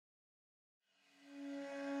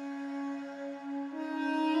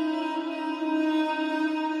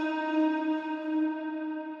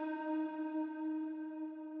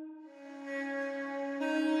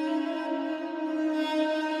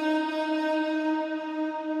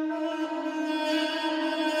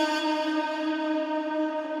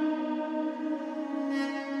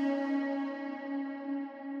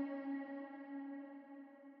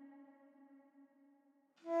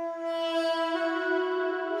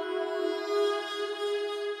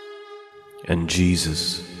And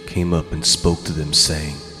Jesus came up and spoke to them,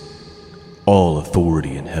 saying, All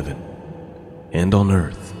authority in heaven and on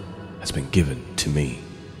earth has been given to me.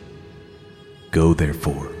 Go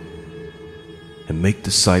therefore and make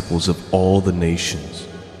disciples of all the nations,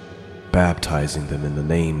 baptizing them in the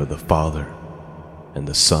name of the Father and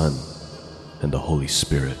the Son and the Holy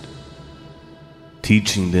Spirit,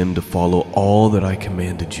 teaching them to follow all that I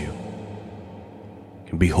commanded you.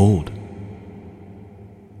 And behold,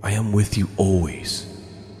 I am with you always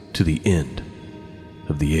to the end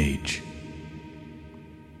of the age.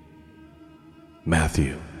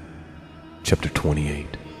 Matthew chapter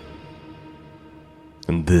 28.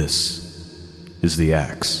 And this is the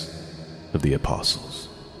Acts of the Apostles.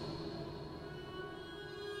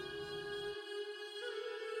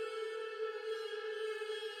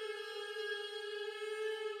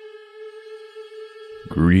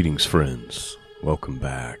 Greetings, friends. Welcome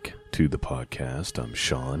back to the podcast. I'm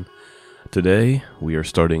Sean. Today, we are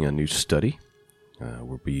starting a new study.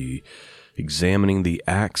 We'll be examining the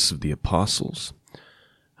Acts of the Apostles.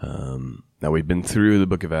 Now, we've been through the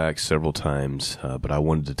book of Acts several times, but I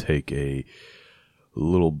wanted to take a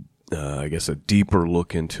little, a deeper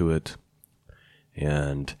look into it.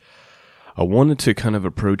 And I wanted to kind of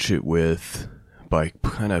approach it by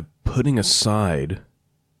kind of putting aside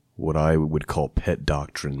what I would call pet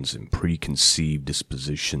doctrines and preconceived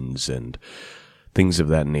dispositions and things of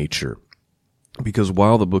that nature. Because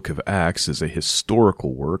while the book of Acts is a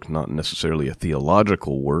historical work, not necessarily a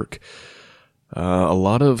theological work, a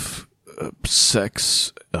lot of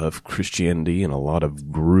sects of Christianity and a lot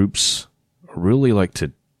of groups really like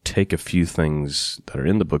to take a few things that are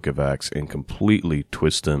in the book of Acts and completely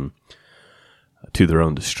twist them to their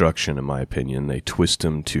own destruction, in my opinion. They twist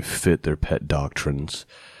them to fit their pet doctrines.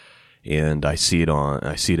 And I see it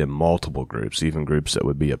in multiple groups, even groups that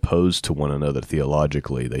would be opposed to one another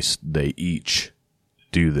theologically. They each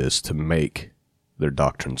do this to make their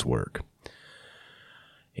doctrines work.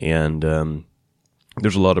 And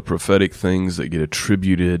there's a lot of prophetic things that get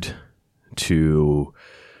attributed to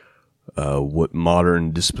what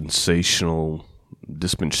modern dispensational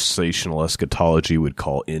eschatology would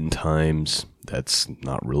call end times. That's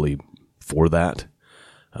not really for that.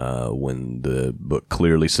 When the book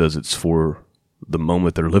clearly says it's for the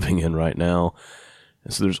moment they're living in right now.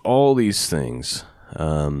 And so there's all these things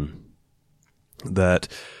that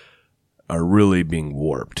are really being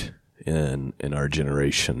warped in our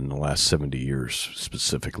generation in the last 70 years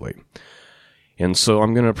specifically. And so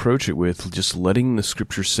I'm going to approach it with just letting the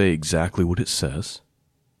scripture say exactly what it says,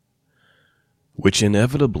 which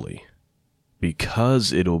inevitably,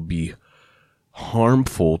 because it'll be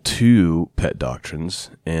harmful to pet doctrines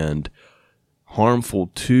and harmful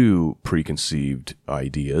to preconceived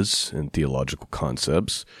ideas and theological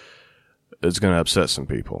concepts, it's going to upset some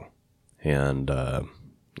people. And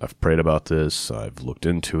I've prayed about this. I've looked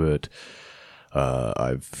into it.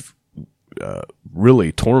 I've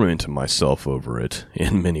really tormented myself over it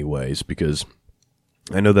in many ways because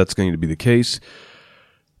I know that's going to be the case,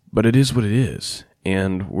 but it is what it is.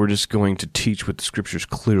 And we're just going to teach what the scriptures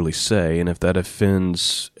clearly say, and if that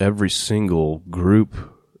offends every single group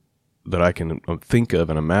that I can think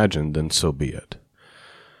of and imagine, then so be it.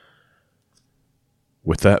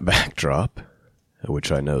 With that backdrop,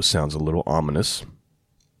 which I know sounds a little ominous,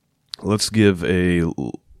 let's give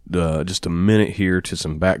just a minute here to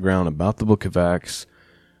some background about the book of Acts,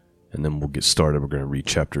 and then we'll get started. We're going to read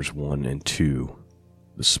chapters 1 and 2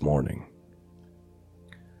 this morning.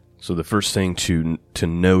 So the first thing to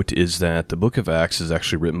note is that the book of Acts is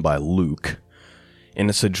actually written by Luke, and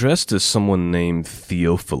it's addressed to someone named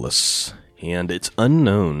Theophilus, and it's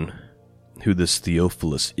unknown who this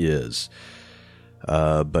Theophilus is.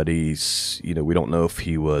 But he's, we don't know if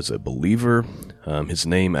he was a believer. His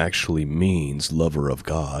name actually means lover of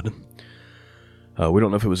God. We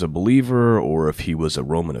don't know if he was a believer or if he was a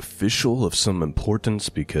Roman official of some importance,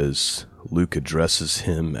 because Luke addresses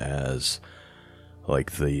him as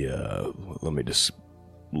let me just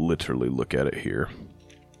literally look at it here.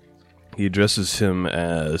 He addresses him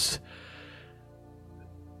as,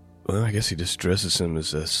 I guess he just addresses him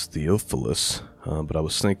as Theophilus, but I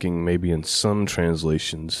was thinking maybe in some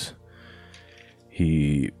translations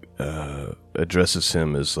he addresses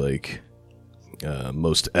him as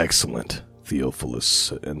most excellent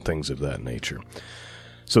Theophilus and things of that nature.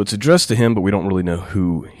 So it's addressed to him, but we don't really know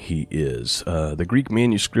who he is. The Greek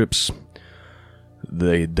manuscripts,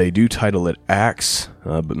 They do title it Acts,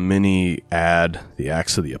 but many add the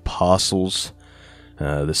Acts of the Apostles.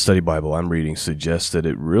 The study Bible I'm reading suggests that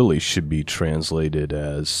it really should be translated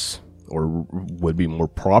as, or would be more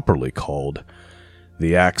properly called,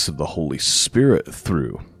 the Acts of the Holy Spirit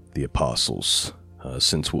through the apostles,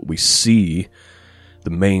 since what we see, the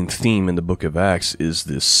main theme in the book of Acts is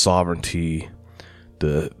this sovereignty,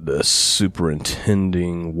 the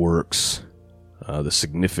superintending works, the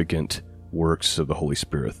significant works of the Holy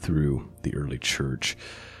Spirit through the early church.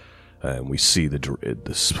 And we see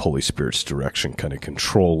this Holy Spirit's direction kind of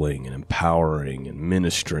controlling and empowering and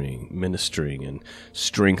ministering and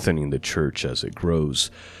strengthening the church as it grows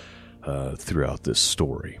throughout this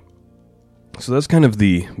story. So that's kind of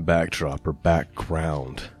the backdrop or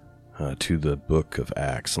background to the book of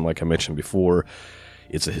Acts. And like I mentioned before,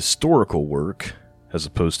 it's a historical work as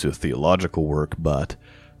opposed to a theological work, but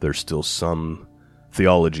there's still some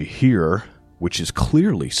theology here which is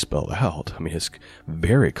clearly spelled out. I mean, it's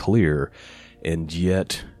very clear, and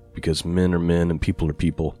yet, because men are men and people are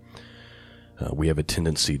people, we have a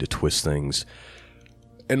tendency to twist things.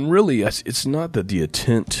 And really, it's not that the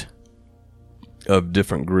intent of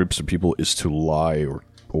different groups of people is to lie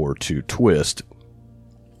or to twist.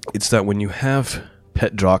 It's that when you have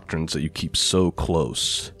pet doctrines that you keep so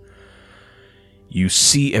close, you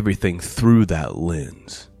see everything through that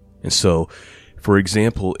lens. And so, for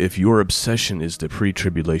example, if your obsession is the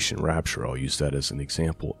pre-tribulation rapture, I'll use that as an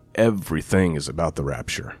example, everything is about the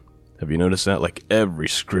rapture. Have you noticed that? Like every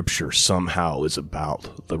scripture somehow is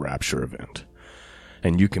about the rapture event.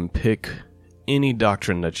 And you can pick any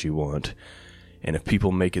doctrine that you want, and if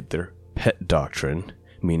people make it their pet doctrine,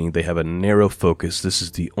 meaning they have a narrow focus, this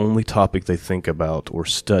is the only topic they think about or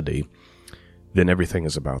study, then everything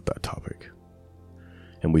is about that topic.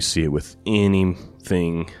 And we see it with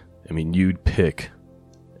anything. I mean, you'd pick,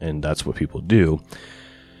 and that's what people do.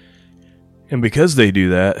 And because they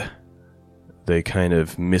do that, they kind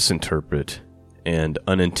of misinterpret and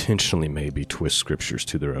unintentionally maybe twist scriptures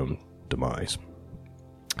to their own demise.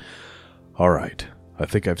 All right, I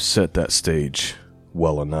think I've set that stage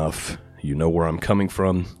well enough. You know where I'm coming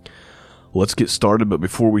from. Let's get started, but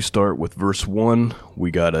before we start with verse 1, we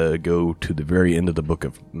gotta go to the very end of the book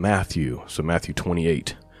of Matthew. So Matthew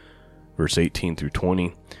 28, verse 18 through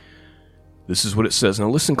 20. This is what it says. Now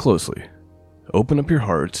listen closely. Open up your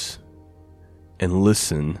hearts and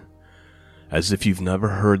listen as if you've never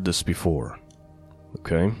heard this before.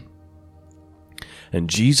 Okay? And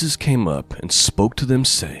Jesus came up and spoke to them,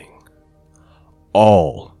 saying,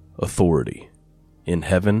 all authority in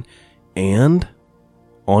heaven and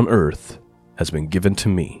on earth has been given to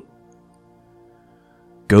me.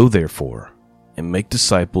 Go therefore and make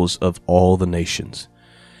disciples of all the nations,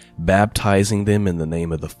 baptizing them in the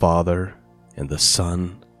name of the Father and the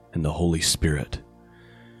Son and the Holy Spirit,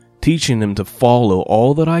 teaching them to follow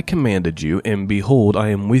all that I commanded you, and behold, I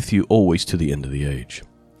am with you always to the end of the age.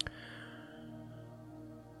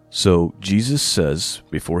 So Jesus says,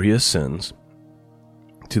 before he ascends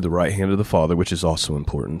to the right hand of the Father, which is also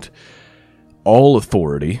important, all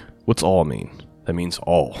authority. What's all mean? That means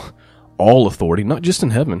all. All authority, not just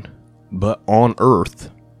in heaven, but on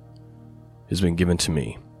earth, has been given to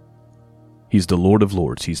me. He's the Lord of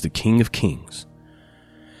Lords. He's the King of Kings.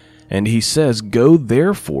 And he says, go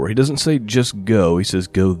therefore. He doesn't say just go. He says,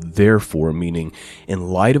 go therefore, meaning in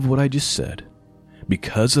light of what I just said,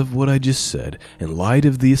 because of what I just said, in light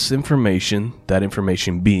of this information, that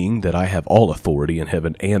information being that I have all authority in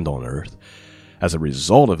heaven and on earth, as a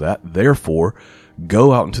result of that, therefore,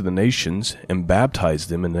 go out into the nations and baptize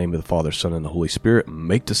them in the name of the Father, Son, and the Holy Spirit,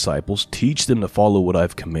 make disciples, teach them to follow what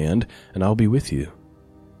I've commanded, and I'll be with you.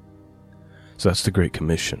 So that's the Great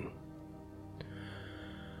Commission.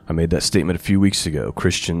 I made that statement a few weeks ago.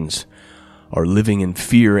 Christians are living in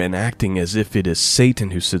fear and acting as if it is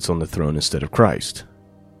Satan who sits on the throne instead of Christ.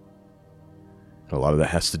 A lot of that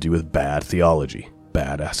has to do with bad theology,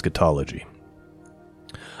 bad eschatology,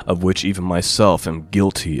 of which even myself am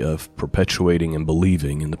guilty of perpetuating and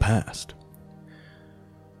believing in the past.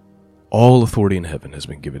 All authority in heaven has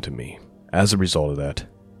been given to me. As a result of that,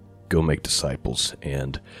 go make disciples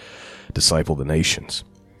and disciple the nations.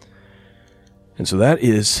 And so that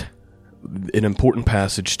is an important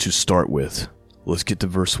passage to start with. Let's get to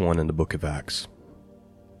verse 1 in the book of Acts.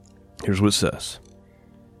 Here's what it says.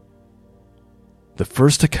 The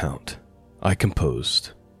first account I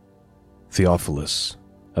composed, Theophilus,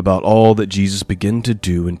 about all that Jesus began to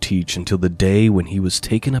do and teach until the day when he was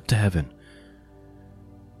taken up to heaven,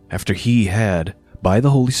 after he had, by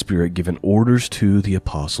the Holy Spirit, given orders to the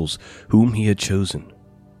apostles whom he had chosen.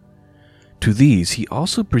 To these he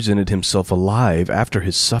also presented himself alive after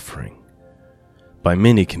his suffering, by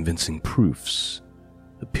many convincing proofs,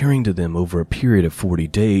 appearing to them over a period of 40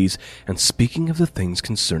 days, and speaking of the things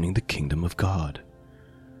concerning the kingdom of God.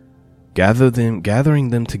 Gathering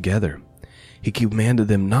them together, he commanded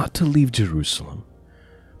them not to leave Jerusalem,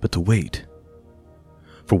 but to wait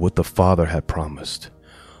for what the Father had promised,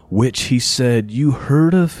 which he said, "You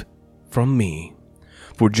heard of from me,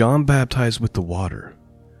 for John baptized with the water,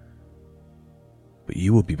 but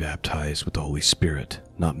you will be baptized with the Holy Spirit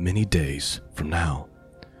not many days from now."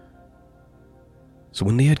 So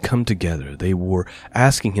when they had come together, they were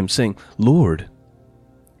asking him, saying, "Lord,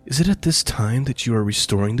 is it at this time that you are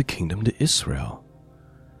restoring the kingdom to Israel?"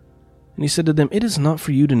 And he said to them, "It is not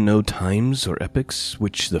for you to know times or epochs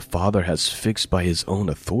which the Father has fixed by his own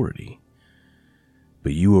authority,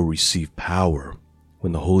 but you will receive power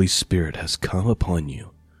when the Holy Spirit has come upon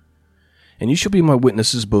you. And you shall be my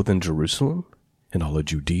witnesses both in Jerusalem and all of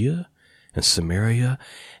Judea and Samaria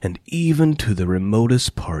and even to the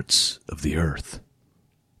remotest parts of the earth."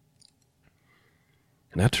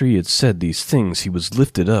 And after he had said these things, he was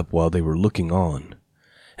lifted up while they were looking on,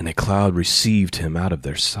 and a cloud received him out of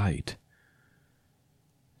their sight.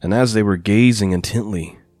 And as they were gazing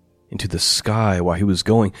intently into the sky while he was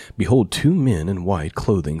going, behold, 2 men in white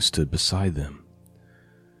clothing stood beside them.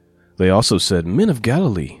 They also said, "Men of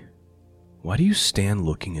Galilee, why do you stand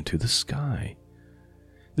looking into the sky?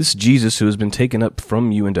 This Jesus who has been taken up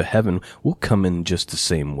from you into heaven will come in just the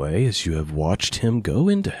same way as you have watched him go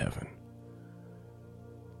into heaven."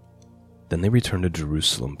 Then they returned to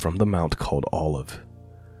Jerusalem from the mount called Olive,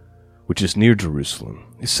 which is near Jerusalem,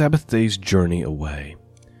 a Sabbath day's journey away.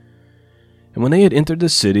 And when they had entered the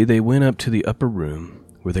city, they went up to the upper room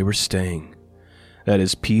where they were staying, that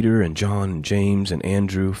is, Peter and John and James and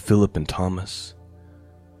Andrew, Philip and Thomas,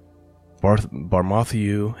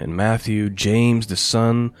 Bartholomew and Matthew, James the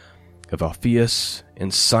son of Alphaeus,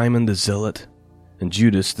 and Simon the Zealot, and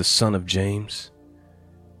Judas the son of James.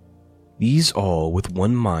 These all with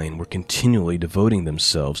one mind were continually devoting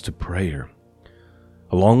themselves to prayer,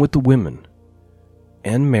 along with the women,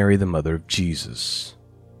 and Mary the mother of Jesus,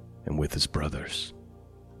 and with his brothers.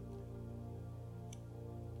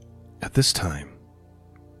 At this time,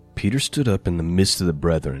 Peter stood up in the midst of the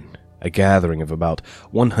brethren. A gathering of about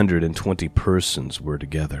 120 persons were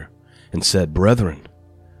together, and said, "Brethren,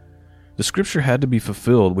 the scripture had to be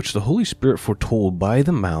fulfilled which the Holy Spirit foretold by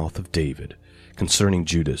the mouth of David concerning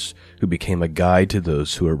Judas, who became a guide to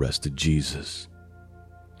those who arrested Jesus.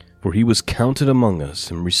 For he was counted among us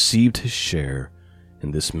and received his share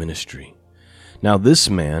in this ministry. Now this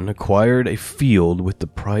man acquired a field with the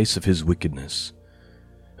price of his wickedness,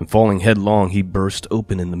 and falling headlong he burst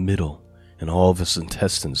open in the middle, and all of his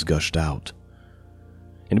intestines gushed out.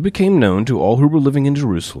 And it became known to all who were living in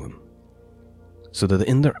Jerusalem, so that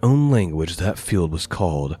in their own language that field was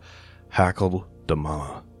called Hakel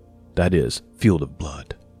Damah, that is, field of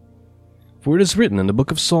blood. For it is written in the book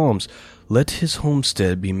of Psalms, "Let his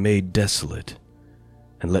homestead be made desolate,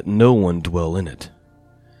 and let no one dwell in it,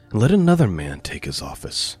 and let another man take his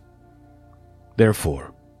office."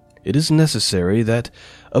 Therefore, it is necessary that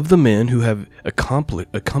of the men who have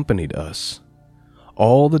accompanied us,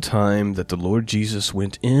 all the time that the Lord Jesus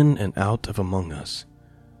went in and out of among us,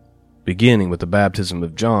 beginning with the baptism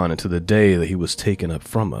of John until the day that he was taken up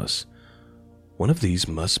from us, one of these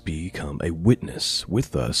must become a witness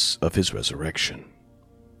with us of his resurrection.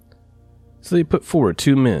 So they put forward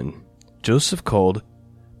 2 men, Joseph called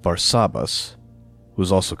Barsabbas, who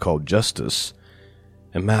was also called Justus,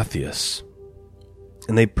 and Matthias.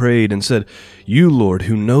 And they prayed and said, "You, Lord,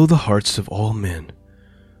 who know the hearts of all men,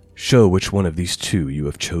 show which one of these 2 you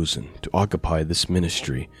have chosen to occupy this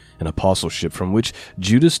ministry and apostleship from which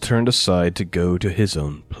Judas turned aside to go to his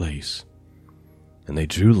own place." And they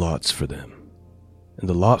drew lots for them, and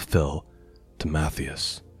the lot fell to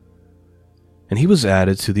Matthias, and he was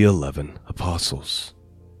added to the 11 apostles.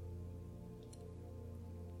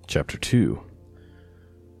 Chapter 2.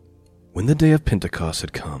 When the day of Pentecost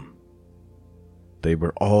had come, they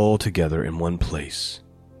were all together in one place.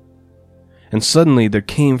 And suddenly there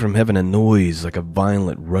came from heaven a noise like a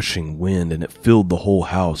violent rushing wind, and it filled the whole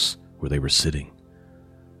house where they were sitting.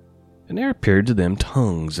 And there appeared to them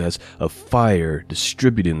tongues as of fire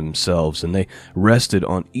distributing themselves, and they rested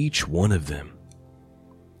on each one of them.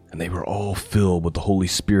 And they were all filled with the Holy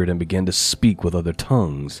Spirit and began to speak with other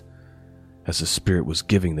tongues as the Spirit was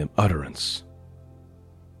giving them utterance.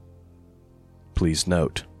 Please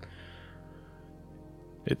note,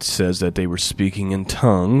 it says that they were speaking in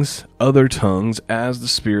tongues, other tongues, as the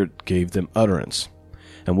Spirit gave them utterance.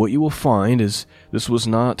 And what you will find is this was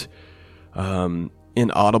not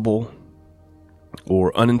inaudible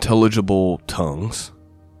or unintelligible tongues.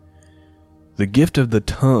 The gift of the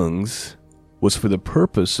tongues was for the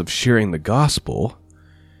purpose of sharing the gospel,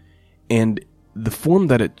 and the form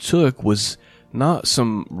that it took was not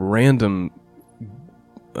some random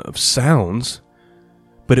sounds,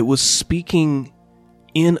 but it was speaking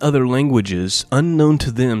in other languages unknown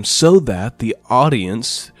to them so that the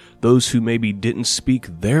audience, those who maybe didn't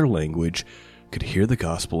speak their language, could hear the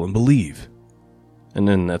gospel and believe. And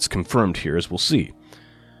then that's confirmed here, as we'll see.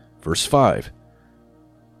 Verse 5.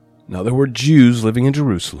 Now there were Jews living in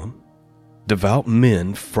Jerusalem, devout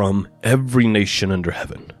men from every nation under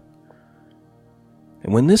heaven.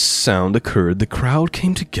 And when this sound occurred, the crowd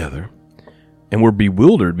came together and were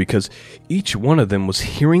bewildered because each one of them was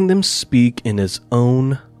hearing them speak in his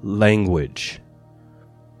own language.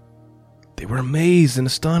 They were amazed and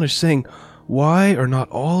astonished, saying, "Why are not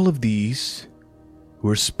all of these who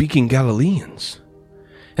are speaking Galileans?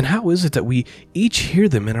 And how is it that we each hear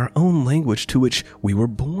them in our own language to which we were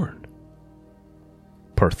born?"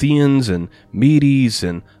 Parthians and Medes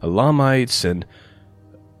and Elamites and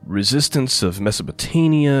resistance of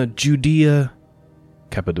Mesopotamia, Judea,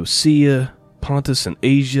 Cappadocia, Pontus and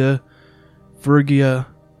Asia, Phrygia,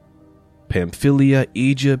 Pamphylia,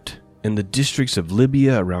 Egypt, and the districts of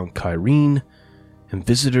Libya around Cyrene, and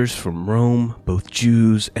visitors from Rome, both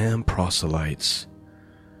Jews and proselytes,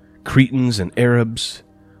 Cretans and Arabs,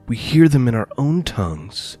 we hear them in our own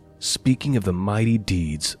tongues, speaking of the mighty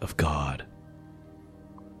deeds of God.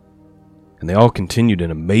 And they all continued in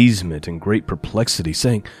amazement and great perplexity,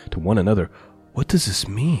 saying to one another, "What does this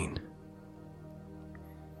mean?"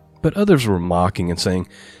 But others were mocking and saying,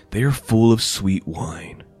 "They are full of sweet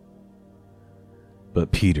wine."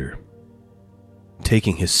 But Peter,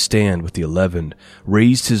 taking his stand with the 11,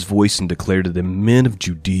 raised his voice and declared to them, "Men of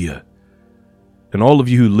Judea, and all of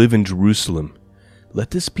you who live in Jerusalem,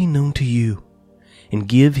 let this be known to you, and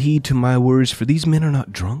give heed to my words, for these men are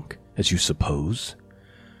not drunk, as you suppose,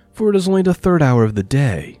 for it is only the 3rd hour of the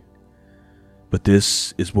day. But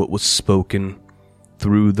this is what was spoken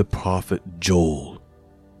through the prophet Joel."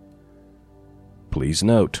 Please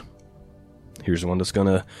note, here's one that's going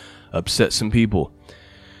to upset some people.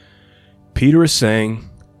 Peter is saying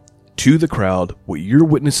to the crowd, what you're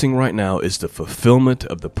witnessing right now is the fulfillment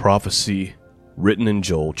of the prophecy written in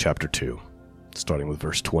Joel chapter 2, starting with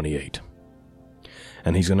verse 28.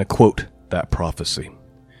 And he's going to quote that prophecy.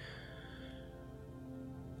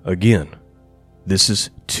 Again, this is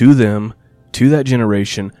to them, to that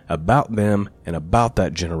generation, about them, and about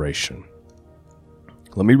that generation.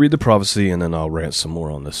 Let me read the prophecy and then I'll rant some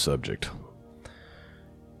more on this subject.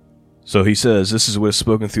 So he says, this is what is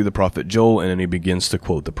spoken through the prophet Joel, and then he begins to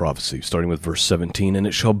quote the prophecy, starting with verse 17. "And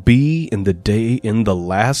it shall be in the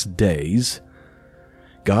last days,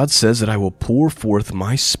 God says that I will pour forth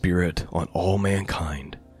my spirit on all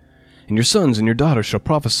mankind. And your sons and your daughters shall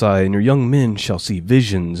prophesy, and your young men shall see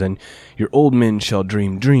visions, and your old men shall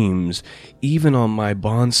dream dreams, even on my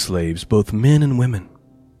bondslaves, both men and women.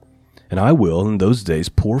 And I will in those days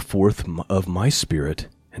pour forth of my spirit,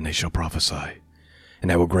 and they shall prophesy.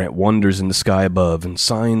 And I will grant wonders in the sky above, and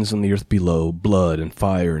signs on the earth below, blood and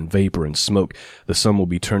fire and vapor and smoke. The sun will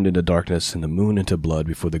be turned into darkness, and the moon into blood,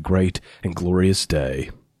 before the great and glorious day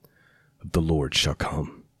of the Lord shall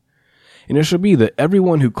come. And it shall be that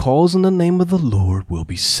everyone who calls on the name of the Lord will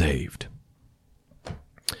be saved."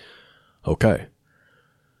 Okay.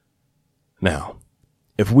 Now,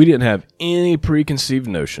 if we didn't have any preconceived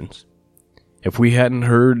notions, if we hadn't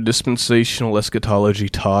heard dispensational eschatology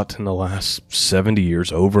taught in the last 70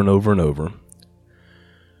 years over and over and over,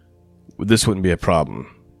 this wouldn't be a problem.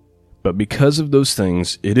 But because of those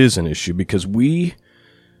things, it is an issue, because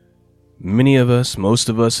many of us, most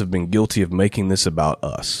of us, have been guilty of making this about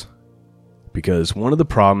us. Because one of the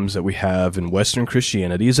problems that we have in Western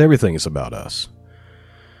Christianity is everything is about us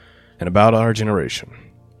and about our generation.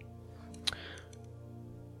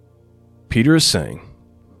 Peter is saying,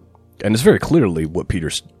 and it's very clearly what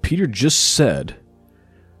Peter just said,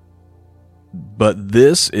 but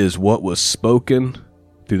this is what was spoken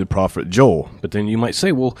through the prophet Joel. But then you might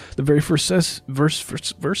say, well, the very first verse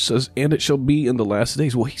says, "And it shall be in the last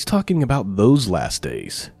days." Well, he's talking about those last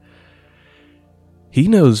days. He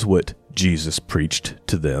knows what Jesus preached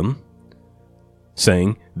to them,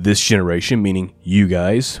 saying, this generation, meaning you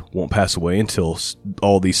guys, won't pass away until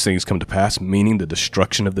all these things come to pass, meaning the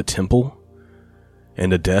destruction of the temple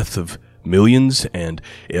and the death of millions. And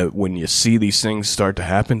when you see these things start to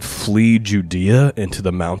happen, flee Judea into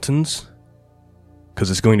the mountains,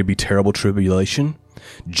 because it's going to be terrible tribulation.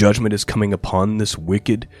 Judgment is coming upon this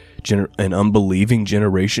wicked and unbelieving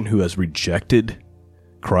generation who has rejected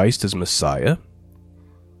Christ as Messiah.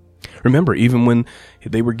 Remember, even when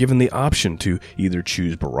they were given the option to either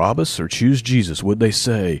choose Barabbas or choose Jesus, would they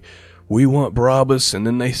say, "We want Barabbas," and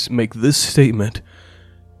then they make this statement,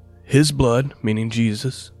 "His blood," meaning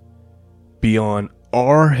Jesus, "be on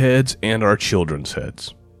our heads and our children's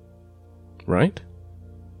heads." Right?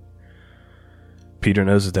 Peter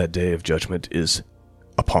knows that that day of judgment is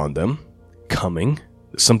upon them, coming.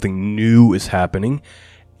 Something new is happening.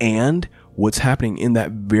 And what's happening in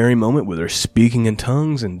that very moment where they're speaking in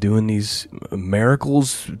tongues and doing these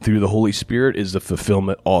miracles through the Holy Spirit is the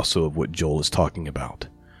fulfillment also of what Joel is talking about.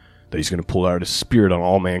 That he's going to pour out his Spirit on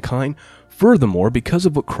all mankind. Furthermore, because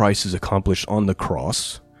of what Christ has accomplished on the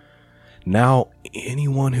cross, now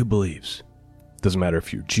anyone who believes, doesn't matter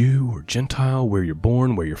if you're Jew or Gentile, where you're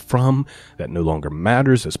born, where you're from, that no longer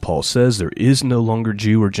matters. As Paul says, there is no longer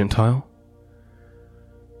Jew or Gentile.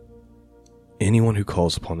 Anyone who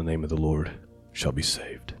calls upon the name of the Lord shall be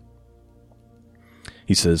saved.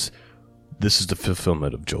 He says, this is the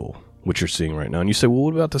fulfillment of Joel, which you're seeing right now. And you say, well,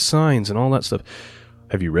 what about the signs and all that stuff?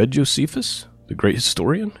 Have you read Josephus, the great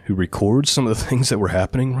historian, who records some of the things that were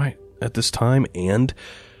happening right at this time and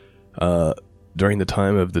during the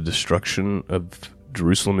time of the destruction of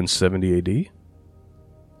Jerusalem in 70 AD?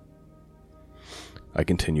 I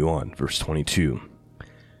continue on, verse 22.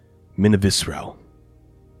 Men of Israel,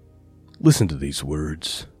 listen to these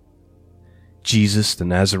words. Jesus the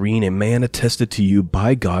Nazarene, a man attested to you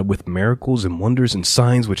by God with miracles and wonders and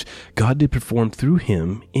signs which God did perform through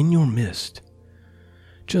him in your midst.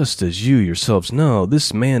 Just as you yourselves know,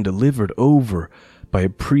 this man delivered over by a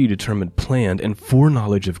predetermined plan and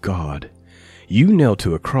foreknowledge of God, you nailed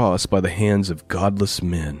to a cross by the hands of godless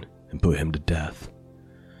men and put him to death.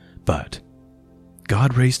 But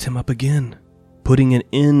God raised him up again, putting an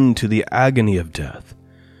end to the agony of death,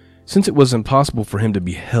 since it was impossible for him to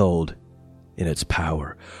be held in its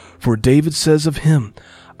power. For David says of him,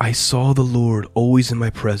 I saw the Lord always in my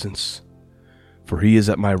presence, for he is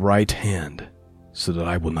at my right hand, so that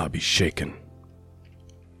I will not be shaken.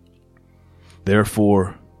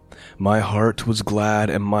 Therefore, my heart was glad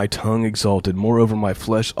and my tongue exalted. Moreover, my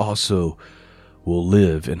flesh also will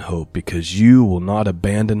live in hope, because you will not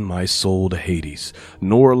abandon my soul to Hades,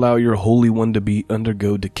 nor allow your Holy One to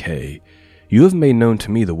undergo decay. You have made known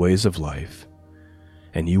to me the ways of life,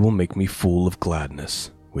 and you will make me full of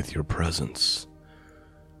gladness with your presence.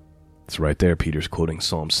 It's right there, Peter's quoting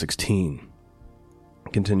Psalm 16.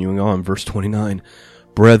 Continuing on, verse 29,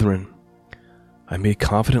 Brethren, I may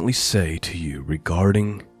confidently say to you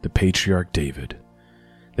regarding the patriarch David,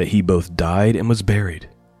 that he both died and was buried,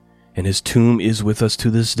 and his tomb is with us to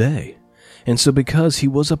this day. And so because he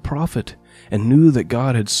was a prophet, and knew that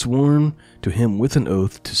God had sworn to him with an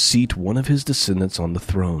oath to seat one of his descendants on the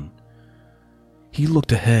throne, he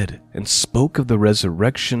looked ahead and spoke of the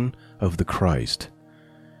resurrection of the Christ,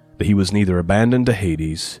 that he was neither abandoned to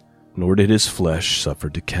Hades, nor did his flesh suffer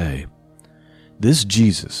decay. This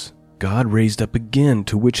Jesus God raised up again,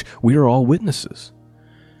 to which we are all witnesses.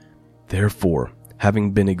 Therefore,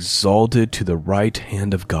 having been exalted to the right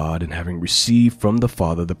hand of God, and having received from the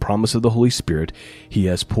Father the promise of the Holy Spirit, he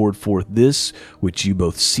has poured forth this which you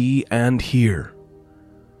both see and hear.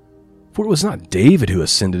 For it was not David who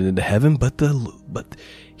ascended into heaven, but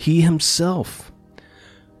he himself.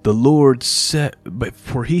 The Lord said, but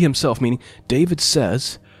for he himself, meaning David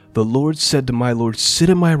says, the Lord said to my Lord, sit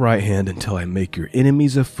at my right hand until I make your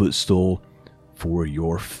enemies a footstool for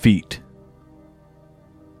your feet.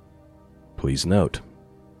 Please note,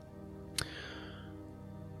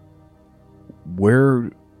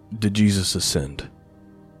 where did Jesus ascend?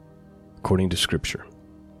 According to Scripture,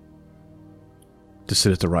 to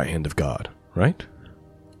sit at the right hand of God, right?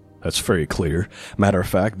 That's very clear. Matter of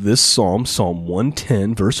fact, this Psalm, Psalm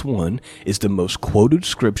 110, verse 1, is the most quoted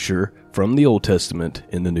scripture from the Old Testament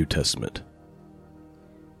in the New Testament.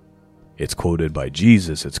 It's quoted by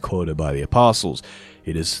Jesus. It's quoted by the apostles.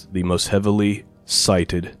 It is the most heavily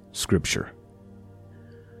cited scripture.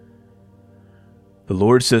 The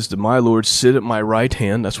Lord says to my Lord, sit at my right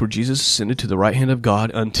hand. That's where Jesus ascended to the right hand of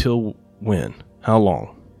God until when? How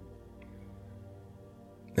long?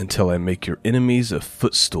 Until I make your enemies a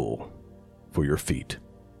footstool for your feet.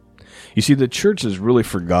 You see, the church has really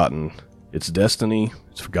forgotten its destiny.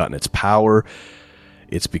 It's forgotten its power.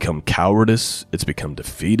 It's become cowardice. It's become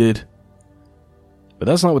defeated. But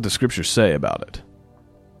that's not what the scriptures say about it.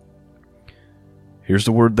 Here's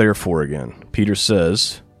the word therefore again. Peter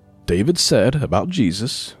says, David said about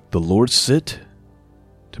Jesus, the Lord sit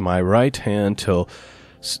to my right hand till...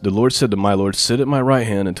 The Lord said to my Lord, sit at my right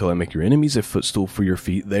hand until I make your enemies a footstool for your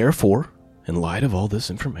feet. Therefore, in light of all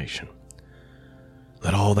this information,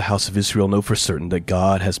 let all the house of Israel know for certain that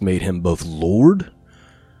God has made him both Lord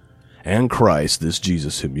and Christ, this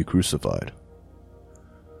Jesus whom you crucified.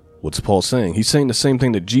 What's Paul saying? He's saying the same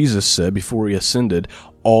thing that Jesus said before he ascended.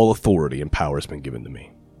 All authority and power has been given to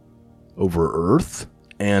me over earth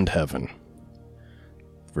and heaven.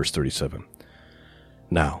 Verse 37.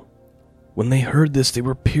 Now, When they heard this, they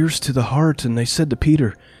were pierced to the heart, and they said to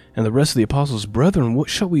Peter and the rest of the apostles, "Brethren, what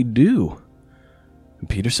shall we do?" And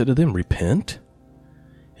Peter said to them, "Repent,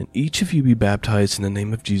 and each of you be baptized in the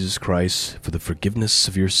name of Jesus Christ for the forgiveness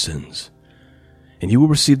of your sins, and you will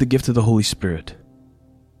receive the gift of the Holy Spirit.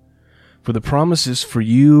 For the promise is for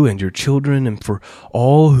you and your children and for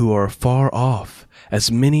all who are far off,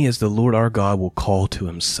 as many as the Lord our God will call to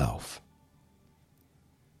himself."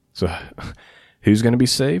 So, who's going to be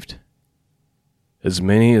saved? As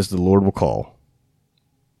many as the Lord will call.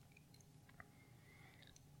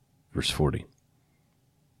 Verse 40.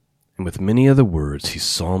 And with many other words he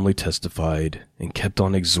solemnly testified and kept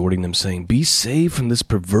on exhorting them, saying, "Be saved from this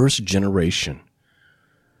perverse generation."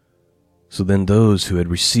 So then those who had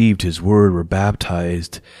received his word were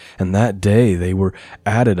baptized, and that day they were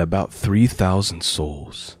added about 3,000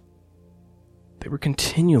 souls. They were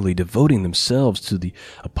continually devoting themselves to the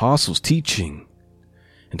apostles' teaching,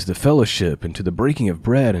 and to the fellowship, and to the breaking of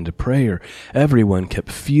bread, and to prayer. Everyone kept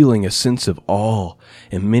feeling a sense of awe,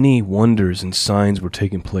 and many wonders and signs were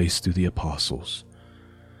taking place through the apostles.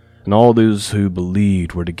 And all those who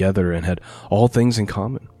believed were together and had all things in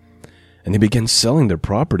common. And they began selling their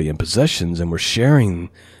property and possessions, and were sharing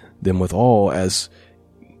them with all as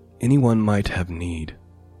anyone might have need.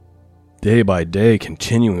 Day by day,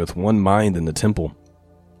 continuing with one mind in the temple,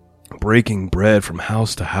 breaking bread from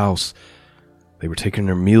house to house, they were taking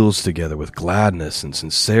their meals together with gladness and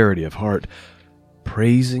sincerity of heart,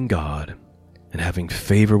 praising God and having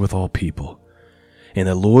favor with all people. And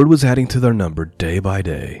the Lord was adding to their number day by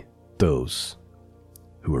day those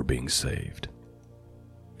who were being saved.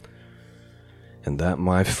 And that,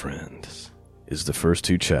 my friends, is the first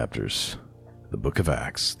 2 chapters, the book of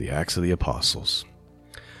Acts, the Acts of the Apostles.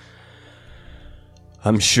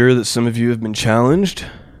 I'm sure that some of you have been challenged.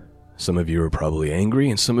 Some of you are probably angry,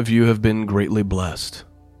 and some of you have been greatly blessed.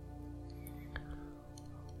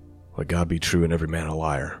 Let God be true and every man a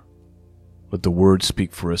liar. Let the word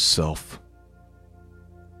speak for itself.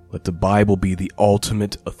 Let the Bible be the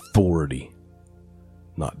ultimate authority.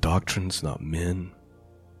 Not doctrines, not men,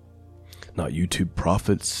 not YouTube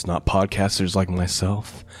prophets, not podcasters like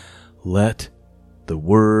myself. Let the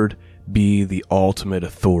word be the ultimate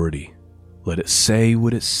authority. Let it say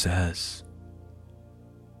what it says.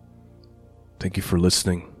 Thank you for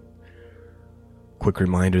listening. Quick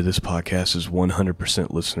reminder, this podcast is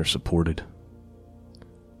 100% listener supported.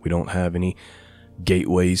 We don't have any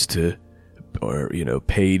gateways to, or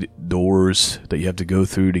paid doors that you have to go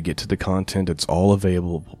through to get to the content. It's all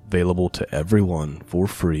available to everyone for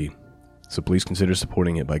free. So please consider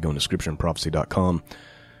supporting it by going to scriptureandprophecy.com,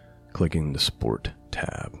 clicking the support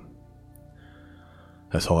tab.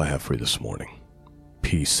 That's all I have for you this morning.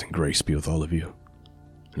 Peace and grace be with all of you.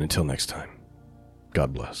 And until next time,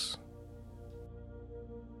 God bless.